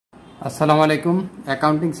আসসালামু আলাইকুম।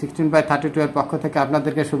 অ্যাকাউন্টিং 16/32 এর পক্ষ থেকে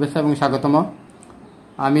আপনাদেরকে শুভেচ্ছা এবং স্বাগতম।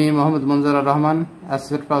 আমি Mohammad Manjurur Rahman,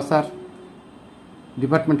 associate professor,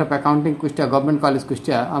 department of accounting, Kushtia government college,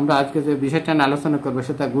 Kushtia. আমরা আজকে যে বিষয়টা নিয়ে আলোচনা করবো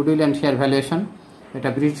সেটা গুডউইল অ্যান্ড শেয়ার ভ্যালুয়েশন। এটা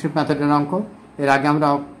ব্রিটিশ মেথডের অঙ্ক। এর আগে আমরা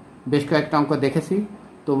বেশ কয়েকটা অঙ্ক দেখেছি,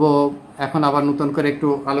 তবুও এখন আবার নতুন করে একটু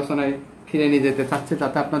আলোচনায় ফিরে নিয়ে যেতে চাচ্ছি,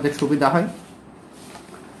 যাতে আপনাদের সুবিধা হয়।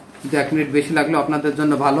 1 মিনিট বেশি লাগলেও আপনাদের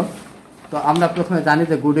জন্য ভালো। তো আমরা প্রথমে জানি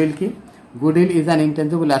যে গুডউইল কি। Goodwill is an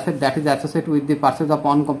intangible asset that is associated with the purchase of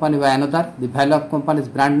one company by another. The value of company's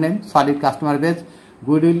brand name, solid customer base,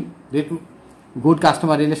 goodwill, good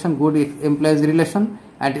customer relation, good employees relation,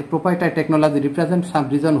 and proprietary technology represent some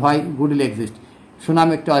reason why goodwill exists. সুনাম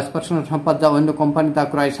একটি অস্পর্শনীয় সম্পদ যা অন্য company তা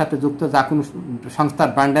ক্রয়ের সাথে যুক্ত, যা কোনো সংস্থার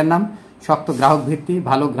ব্র্যান্ডের নাম, শক্ত গ্রাহক ভিত্তি,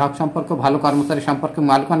 ভালো গ্রাহক সম্পর্ক, ভালো কর্মচারী সম্পর্ক,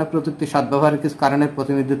 মালিকানা প্রযুক্তি, সদ্ব্যবহারের কিছু কারণের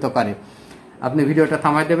প্রতিনিধিত্ব করে। আপনি ভিডিওটা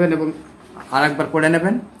থামাই দেবেন এবং আরেকবার পড়ে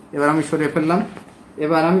নেবেন। এবার আমি সরিয়ে ফেললাম।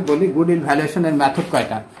 এবার আমি বলি গুডউইল ভ্যালুয়েশনের মেথড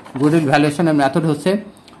কয়টা। গুডউইল ভ্যালুয়েশনের মেথড হচ্ছে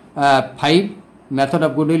 5 method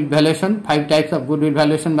of goodwill valuation. 5 types of goodwill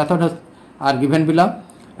valuation method are given below: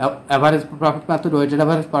 average profit method, weighted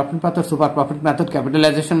average profit method, super profit method,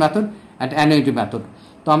 capitalisation method and annuity method.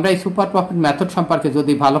 তো আমরা এই super profit method সম্পর্কে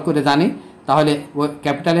যদি ভালো করে জানি, তাহলে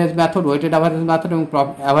capitalise method, weighted average method এবং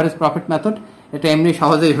অ্যাভারেজ প্রফিট মেথড এটা এমনি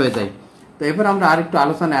সহজেই হয়ে যায়। তো এবার আমরা আরেকটু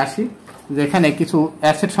আলোচনায় আসি, যেখানে কিছু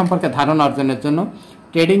অ্যাসেট সম্পর্কে ধারণা অর্জনের জন্য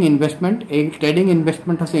ট্রেডিং ইনভেস্টমেন্ট। এই ট্রেডিং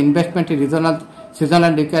ইনভেস্টমেন্ট হচ্ছে investment in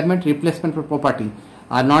seasonal requirement, replacement for property.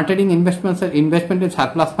 R non trading investment in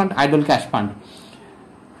surplus fund, idol cash fund.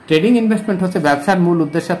 Trading investment হচ্ছে ব্যবসার মূল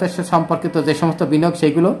উদ্দেশ্যের সাথে সম্পর্কিত যে সমস্ত বিনিয়োগ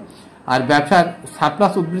সেগুলো। আর ব্যবসার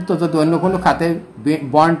সারপ্লাস উদ্বৃত্ত যদি অন্য কোনো খাতে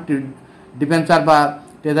বন্ড, ডিবেঞ্চার বা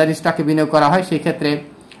ট্রেজারি স্টকে বিনিয়োগ করা হয়, সেই ক্ষেত্রে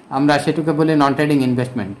আমরা সেটুকে বলি নন ট্রেডিং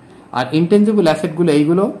ইনভেস্টমেন্ট। আর ইনটেনজিবল অ্যাসেটগুলো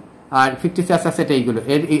এইগুলো, আর ফিকটিসিয়াস অ্যাসেট এইগুলো,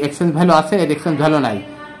 এর এক্সচেঞ্জ ভ্যালু আছে, এর এক্সচেঞ্জ ভ্যালু নাই,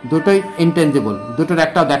 দুটোই ইনটেনজিবল, দুটোর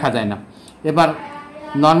একটাও দেখা যায় না। এবার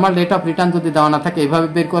নর্মাল রেট অফ রিটার্ন যদি দেওয়া না থাকে এইভাবে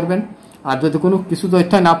বের করবেন। আর যদি কোনো কিছু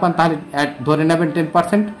তথ্য না পান তাহলে ধরে নেবেন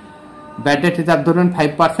 10%, ব্যাড ডেট রিজার্ভ ধরবেন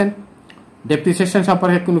 5%, ডেপ্রিসিয়েশন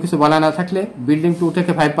সম্পর্কে কোনো কিছু বলা না থাকলে বিল্ডিং 2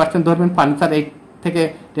 থেকে 5% ধরবেন, ফার্নিচার 8 থেকে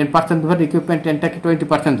 10% ধরবেন, ইকুইপমেন্ট 10 থেকে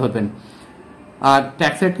 20% ধরবেন। আর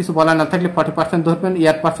ট্যাক্স রেট কিছু বলা না থাকলে 40% ধরবেন,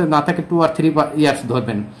 ইয়ার পার্সেন্ট না থাকে 2 or 3 ইয়ার্স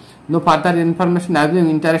ধরবেন। No further information অ্যাভিং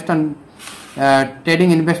interest on trading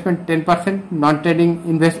investment 10%, non trading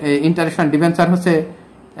interest on debenture হচ্ছে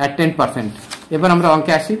 10%। এবার আমরা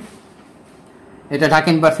অঙ্কে আসি। এটা ঢাকা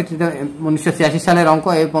ইউনিভার্সিটিতে 1986 সালের অঙ্ক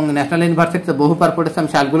এবং ন্যাশনাল ইউনিভার্সিটিতে বহুবার পড়েছে, আমি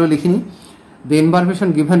সালগুলো লিখিনি। The information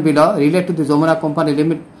given below relate to the Jamuna company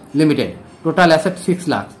limited, total asset 6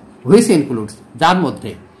 lakh, which includes, যার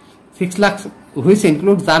মধ্যে 6 লাখ হুইচ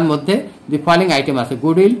ইনক্লুডস, যার মধ্যে দি ফলোইং আইটেম আছে: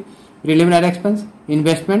 goodwill, preliminary expense,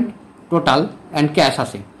 investment, total and cash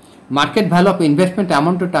আছে। Market value of investment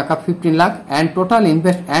amount two টাকা 15 lakh and total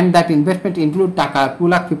and that investment include টাকা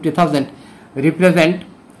 2,50,000 represent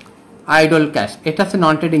idol cash. এটা হচ্ছে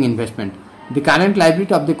নন trading investment. The current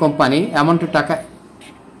liability of the company amount two টাকা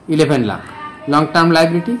 11 lakh. Long term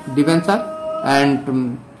liability, debenture and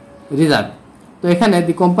reserve. তো এখানে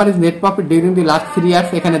দি companies net profit during the last 3 years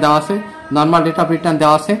এখানে দেওয়া আছে, normal rate of return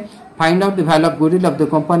দেওয়া আছে। Find out the value of goodwill of the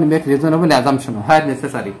company, make reasonable assumption where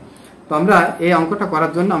necessary. তো আমরা এই অঙ্কটা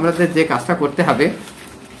করার জন্য আমাদের যে কাজটা করতে হবে,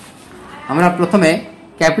 আমরা প্রথমে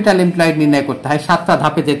ক্যাপিটাল এমপ্লয়েড নির্ণয় করতে হয়। 7টা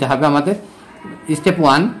ধাপে যেতে হবে আমাদের। স্টেপ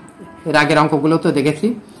 1, এর আগের অঙ্কগুলো তো দেখেছি।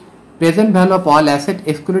 Present value of all asset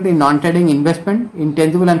excluding non trading investment,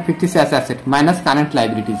 intangible and ফিকটিসিয়াস asset minus current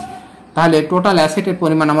liabilities. তাহলে টোটাল অ্যাসেটের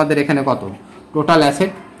পরিমাণ আমাদের এখানে কত? টোটাল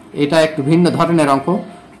অ্যাসেট, এটা একটু ভিন্ন ধরনের অঙ্ক।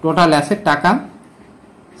 টোটাল অ্যাসেট টাকা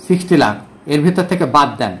 60 লাখ, এর ভিতর থেকে বাদ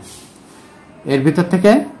দেন, এর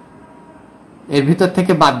ভিতর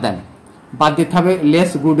থেকে বাদ দেন, বাদ দিতে হবে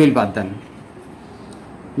লেস গুডউইল বাদ দেন,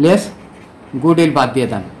 লেস গুডউইল বাদ দিয়ে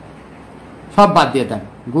দেন, সব বাদ দিয়ে দেন।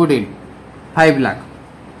 গুডউইল 5 লাখ,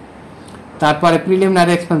 তারপরে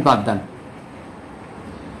প্রিলিমিনারি এক্সপেন্স বাদ দেন,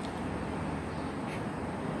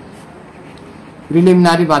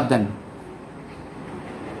 প্রিলিমিনারি বাদ দেন,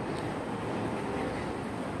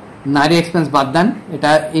 নারী এক্সপেন্স বাদ দেন, এটা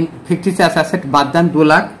ফিকটিসিয়াস অ্যাসেট বাদ দেন 2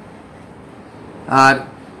 লাখ। আর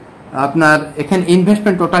আপনার এখানে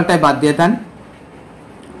ইনভেস্টমেন্ট টোটালটাই বাদ দিয়ে দেন,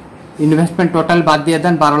 ইনভেস্টমেন্ট টোটাল বাদ দিয়ে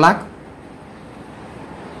দেন 12 লাখ।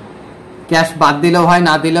 ক্যাশ বাদ দিলেও হয়,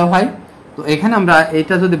 না দিলেও হয়। তো এখানে আমরা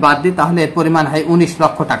এটা যদি বাদ দিই তাহলে এর পরিমাণ হয় 19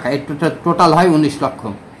 লক্ষ টাকা। এর টোটাল হয় 19 লক্ষ,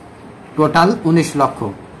 টোটাল 19 লক্ষ।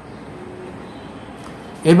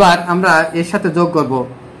 এবার আমরা এর সাথে যোগ করব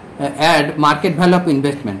add market value of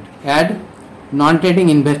investment, add non trading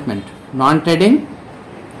investment, non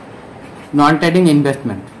trading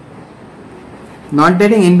investment. Non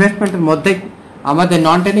trading ইনভেস্টমেন্টের মধ্যে আমাদের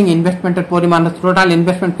নন ট্রেডিং ইনভেস্টমেন্টের পরিমাণ হচ্ছে টোটাল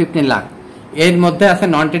ইনভেস্টমেন্ট 15 লাখ, এর মধ্যে আছে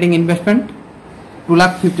নন ট্রেডিং ইনভেস্টমেন্ট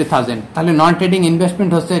 2,50,000। তাহলে নন ট্রেডিং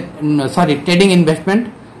ইনভেস্টমেন্ট হচ্ছে trading investment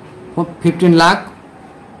 15 lakh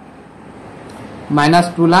minus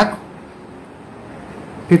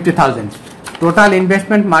 2,50,000। Total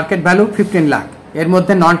investment market value 15 lakh, এর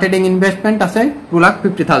মধ্যে নন ট্রেডিং ইনভেস্টমেন্ট আছে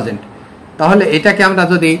 2,50,000। তাহলে এটাকে আমরা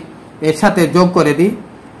যদি এর সাথে যোগ করে দিই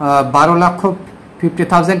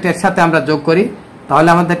 12,50,000 এর সাথে আমরা যোগ করি, তাহলে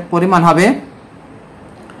আমাদের পরিমাণ হবে,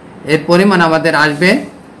 এর পরিমাণ আমাদের আসবে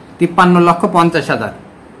 53,50,000।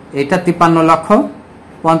 এটা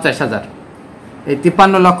 53,50,000, এই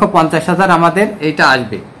 53,50,000 আমাদের এইটা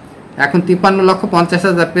আসবে। এখন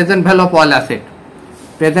 53,50,000 present value of all asset,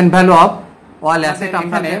 present value of all asset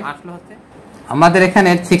আমাদের এখানে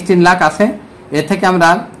 16 লাখ আছে, এর থেকে আমরা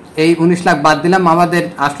এই 19 লাখ বাদ দিলাম, আমাদের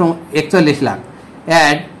আসলো 41 লাখ।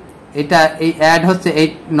 অ্যাড এটা এই অ্যাড হচ্ছে এই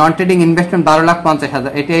নন ট্রেডিং ইনভেস্টমেন্ট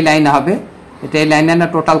 12,50,000, এটা এই লাইনে হবে, এটা এই লাইনে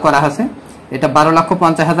টোটাল করা আছে, এটা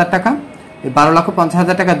 12,50,000 টাকা। এই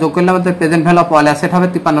 12,50,000 টাকা যোগ করলে আমাদের present value of all asset হবে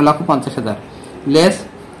 53,50,000 লেস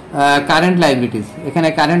কারেন্ট লাইবিলিটিস। এখানে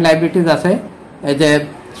কারেন্ট লাইবিলিটিস আছে, এই যে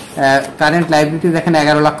কারেন্ট লাইবিলিটিস এখানে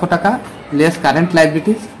 11 লক্ষ টাকা, less current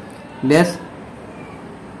liabilities, less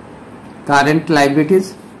current liabilities,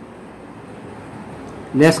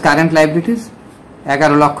 less current liabilities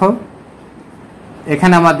 11 লক্ষ।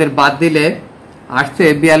 এখানে আমাদের বাদ দিলে আসছে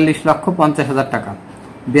 42,50,000 টাকা,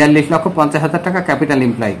 42,50,000 টাকা ক্যাপিটাল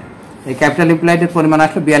ইমপ্লয়েড। এই ক্যাপিটাল ইমপ্লয়েডের পরিমাণ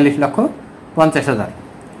আসলো 42,50,000,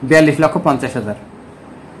 42,50,000,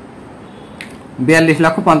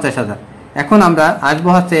 42,50,000। এখন আমরা আসবো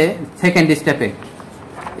হচ্ছে সেকেন্ড স্টেপে।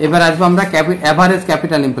 এবার আসবো আমরা average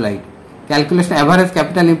capital employed calculation. Average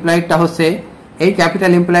capital এমপ্লয়েডটা হচ্ছে এই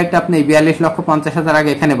ক্যাপিটাল এমপ্লয়েডটা আপনি 42,50,000 আগে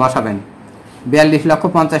এখানে বসাবেন,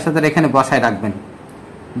 42,50,000 এখানে বসায় রাখবেন,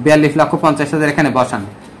 42,50,000 এখানে বসান।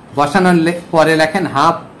 বসানোর পরে লেখেন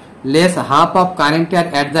half less half of current year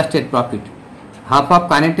adjusted profit, half of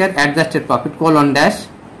current year adjusted profit colon dash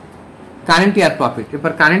current year profit.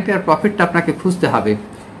 এবার কারেন্ট ইয়ার প্রফিটটা আপনাকে খুঁজতে হবে।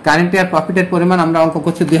 কারেন্ট ইয়ার প্রফিটের পরিমাণ আমরা অঙ্ক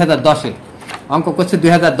করছি 2010-এর, অঙ্ক করছি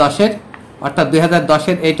 2010-এর, অর্থাৎ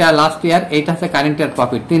 2010-এর এইটা লাস্ট ইয়ার, এইটা হচ্ছে current year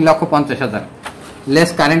profit 3,50,000 less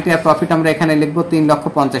current year profit আমরা এখানে লিখব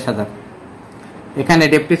 3,50,000। এখানে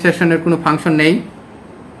ডেপ্রিসিয়েশনের কোনো ফাংশন নেই,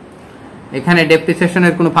 এখানে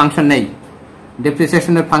ডেপ্রিসিয়েশনের কোনো ফাংশন নেই,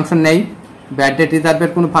 ডেপ্রিসিয়েশনের ফাংশন নেই, ব্যাড ডেট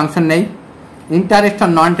রিজার্ভের কোনো ফাংশন নেই। Interest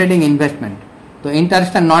on non trading investment, তো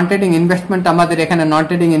interest on non trading investment আমাদের এখানে নন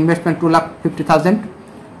ট্রেডিং ইনভেস্টমেন্ট 2,50,000,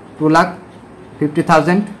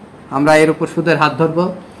 2,50,000। আমরা এর উপর সুদের হাত ধরবো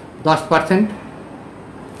 10%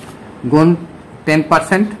 গুণ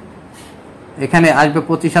 10%, এখানে আসবে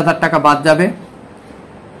 25,000 টাকা বাদ যাবে।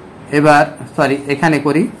 এবার এখানে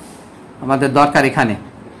করি, আমাদের দরকার এখানে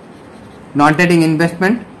নন ট্রেডিং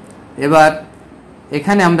ইনভেস্টমেন্ট। এবার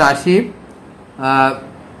এখানে আমরা আসি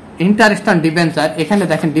ইন্টারেস্ট অন ডিবেঞ্চার। এখানে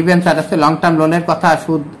দেখেন ডিবেঞ্চার আছে, লং টার্ম লোনের কথা,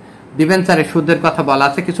 সুদ ডিবেঞ্চারের সুদের কথা বলা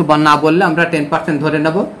আছে, কিছু না বললে আমরা 10% ধরে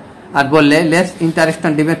নেব, আর বললে less interest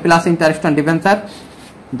on debenture plus interest on debenture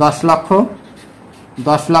 10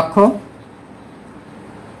 লক্ষ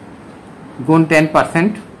গুণ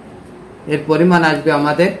 10%, এর পরিমাণ আসবে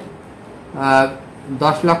আমাদের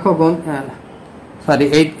 10 লক্ষ গুণ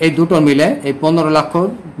এই দুটো মিলে এই 15 লক্ষ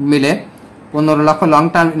মিলে 15 লক্ষ long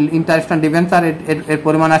term interest on debenture, এর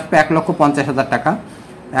পরিমাণ আসবে 1,50,000 টাকা,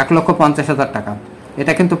 1,50,000 টাকা।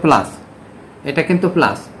 এটা কিন্তু প্লাস, এটা কিন্তু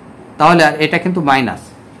প্লাস, তাহলে আর এটা কিন্তু মাইনাস,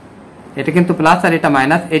 এটা কিন্তু প্লাস আর এটা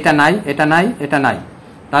মাইনাস, এটা নাই, এটা নাই, এটা নাই,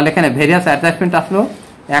 তাহলে এখানে ভেরিয়াস অ্যাডজাস্টমেন্ট আসলো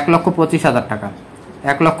 1,25,000 টাকা,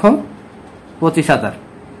 1,25,000,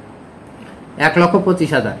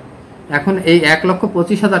 1,25,000। এখন এই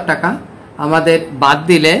 1,25,000 টাকা আমাদের বাদ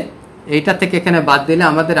দিলে, এইটা থেকে এখানে বাদ দিলে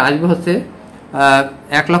আমাদের আসবে হচ্ছে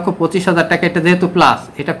 1,25,000 টাকা। এটা যেহেতু প্লাস,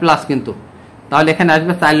 এটা প্লাস কিন্তু, তাহলে এখানে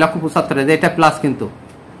আসবে 4,75,000, এটা প্লাস কিন্তু,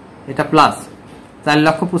 এটা প্লাস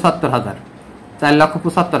 4,75,000,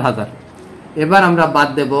 4,75,000। এবার আমরা বাদ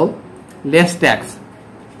দেব লেস ট্যাক্স,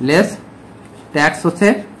 লেস ট্যাক্স হচ্ছে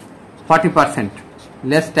 40%,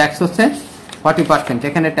 লেস ট্যাক্স হচ্ছে 40%।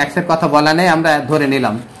 এখানে ট্যাক্সের কথা বলা নেই, আমরা ধরে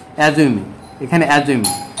নিলাম অ্যাজুমিং, এখানে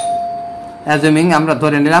অ্যাজুমিং আমরা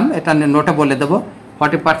ধরে নিলাম, এটা নোটে বলে দেবো।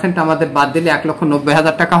 40% আমাদের বাদ দিলে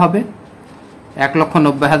 1,90,000 টাকা হবে,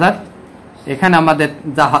 1,90,000। এখানে আমাদের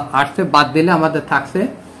যা আসছে বাদ দিলে আমাদের থাকছে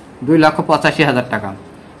 2,85,000 টাকা,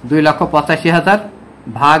 2,85,000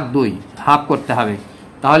 ভাগ 2 হাফ করতে হবে,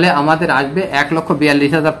 তাহলে আমাদের আসবে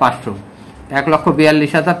 1,42,500,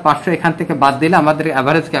 1,42,500। এখান থেকে বাদ দিলে আমাদের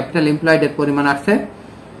অ্যাভারেজ ক্যাপিটাল এমপ্লয়েডের পরিমাণ আসছে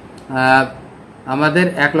আমাদের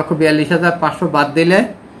 1,42,500 বাদ দিলে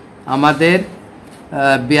আমাদের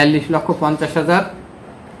 42,50,000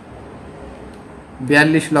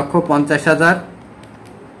 42,50,000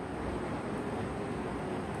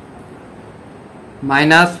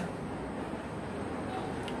 মাইনাস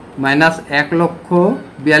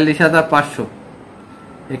 1,42,500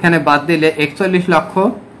 এখানে বাদ দিলে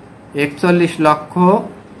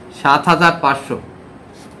 41,07,500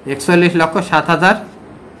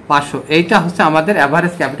 41,07,500 এইটা হচ্ছে আমাদের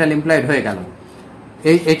অ্যাভারেজ ক্যাপিটাল এমপ্লয়েড হয়ে গেল।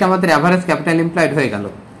 এইটা আমাদের অ্যাভারেজ ক্যাপিটাল এমপ্লয়েড হয়ে গেল।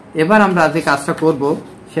 এবার আমরা যে কাজটা করব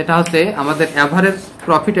সেটা হচ্ছে আমাদের অ্যাভারেজ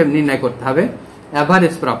প্রফিট নির্ণয় করতে হবে।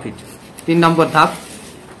 অ্যাভারেজ প্রফিট 3 নম্বর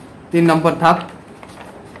ধাপ।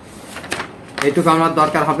 এইটুকু আমার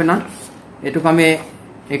দরকার হবে না, এটুকু আমি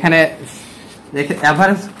এখানে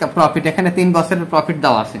অ্যাভারেজ প্রফিট, এখানে 3 বছরের প্রফিট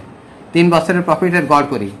দেওয়া আছে। 3 বছরের প্রফিটের গড়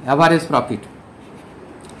করি। অ্যাভারেজ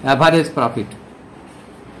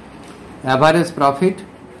প্রফিট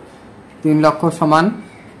 3 লক্ষ সমান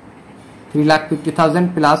 3,50,000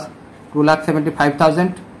 plus 2,75,000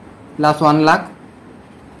 plus 1 lakh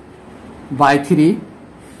by 3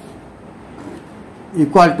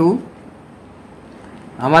 equal to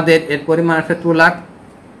আমাদের এর পরিমাণ আছে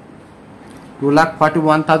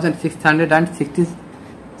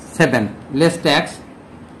 2,41,667 less tax,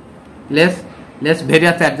 less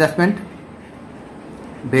various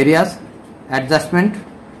adjustment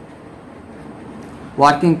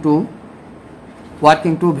working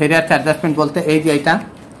to various adjustment বলতে এই যে এটা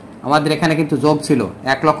আমাদের এখানে কিন্তু যোগ ছিল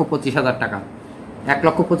 1,25,000 টাকা।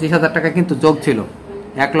 1,25,000 টাকা কিন্তু যোগ ছিল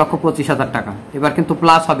 1,25,000 টাকা। এবার কিন্তু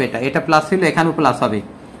প্লাস হবে, এটা প্লাস ছিল, এখানেও প্লাস হবে।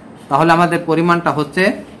 তাহলে আমাদের পরিমাণটা হচ্ছে,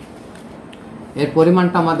 এর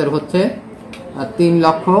পরিমাণটা আমাদের হচ্ছে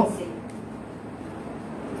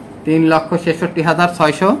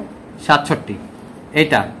 3,66,667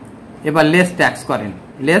 এইটা। এবার লেস ট্যাক্স করেন,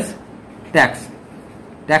 লেস ট্যাক্স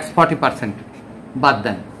 40% বাদ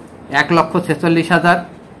দেন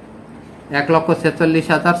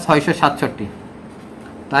 1,46,667।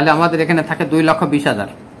 তাহলে আমাদের এখানে থাকে 2,20,000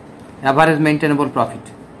 অ্যাভারেজ মেইনটেনেবল প্রফিট।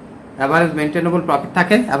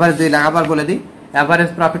 থাকে অ্যাভারেজ 2 লাখ। আবার বলে দিই,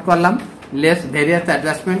 অ্যাভারেজ প্রফিট করলাম লেস ভেরিয়াস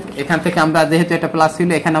অ্যাডজাস্টমেন্ট। এখান থেকে আমরা যেহেতু এটা প্লাস ছিল,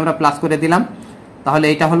 এখানে আমরা প্লাস করে দিলাম, তাহলে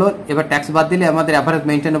এটা হলো। এবার ট্যাক্স বাদ দিলে আমাদের অ্যাভারেজ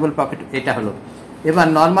মেইনটেনেবল প্রফিট এটা হলো। এবার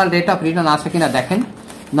নর্মাল রেট অফ রিটার্ন আছে কিনা দেখেন।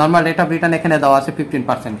 নর্মাল রেট অফ রিটার্ন এখানে দেওয়া আছে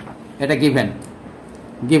 15%। এটা গিভেন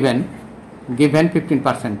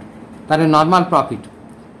 15%। তাহলে normal profit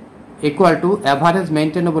equal to average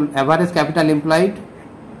মেইনটেনেবল, average capital employed,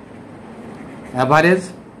 average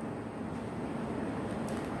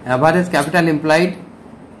capital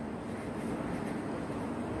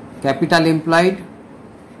employed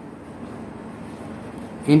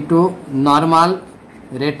into normal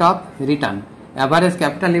rate of return. Average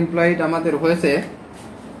capital employed আমাদের হয়েছে,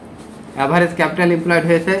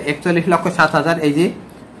 41,07,000।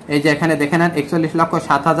 এই যে এখানে দেখে নেন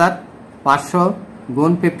 41,07,500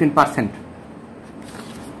 গুণ 15%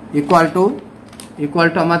 ইকুয়াল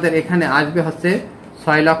টু আমাদের এখানে আসবে হচ্ছে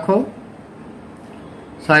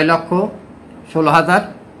 6,16,250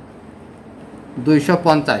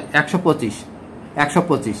 125।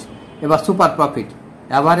 এবার super profit,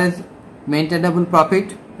 average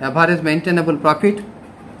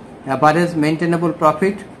মেইনটেনেবল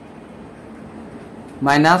profit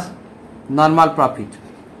minus normal profit.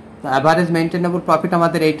 তো অ্যাভারেজ মেইনটেনেবল প্রফিট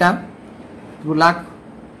আমাদের এইটা 2 লাখ,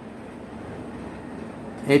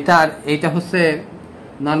 এইটা হচ্ছে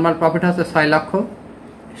নর্মাল প্রফিট হচ্ছে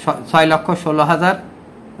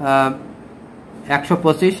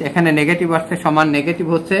 6,16,125। এখানে নেগেটিভ আসছে, সমান নেগেটিভ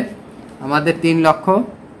হচ্ছে আমাদের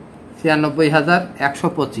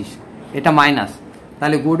 3,96,125। এটা মাইনাস,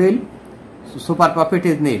 তাহলে goodwill super profit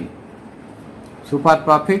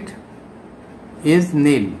is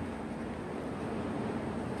Neil.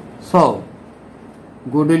 So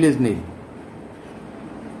goodwill is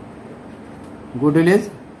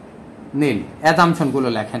Neil. Assumption গুলো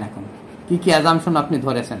লেখেন। এখন কি অ্যাজাম্পশন আপনি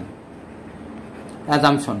ধরেছেন?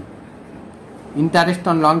 Assumption: interest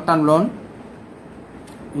on long term loan,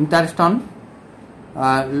 interest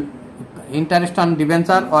on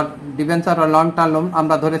debenture or long term loan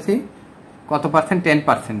আমরা ধরেছি কত পার্সেন্ট?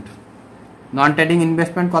 10%। নন ট্রেডিং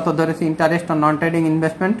ইনভেস্টমেন্ট কত ধরেছি? Interest on non trading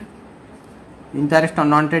investment, interest on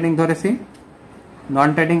non trading ধরেছি, নন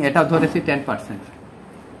ট্রেডিং এটাও ধরেছি 10%।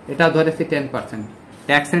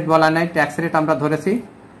 ট্যাক্স রেট বলা নাই, ট্যাক্স রেট আমরা ধরেছি,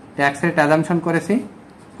 ট্যাক্স রেট অ্যাজাম্পশন করেছি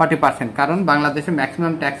 40%, কারণ বাংলাদেশে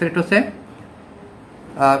ম্যাক্সিমাম ট্যাক্স রেট হচ্ছে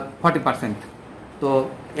 40%। তো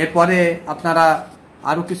এরপরে আপনারা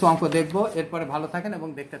আরও কিছু অঙ্ক দেখবো। এরপরে ভালো থাকেন এবং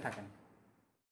দেখতে থাকেন।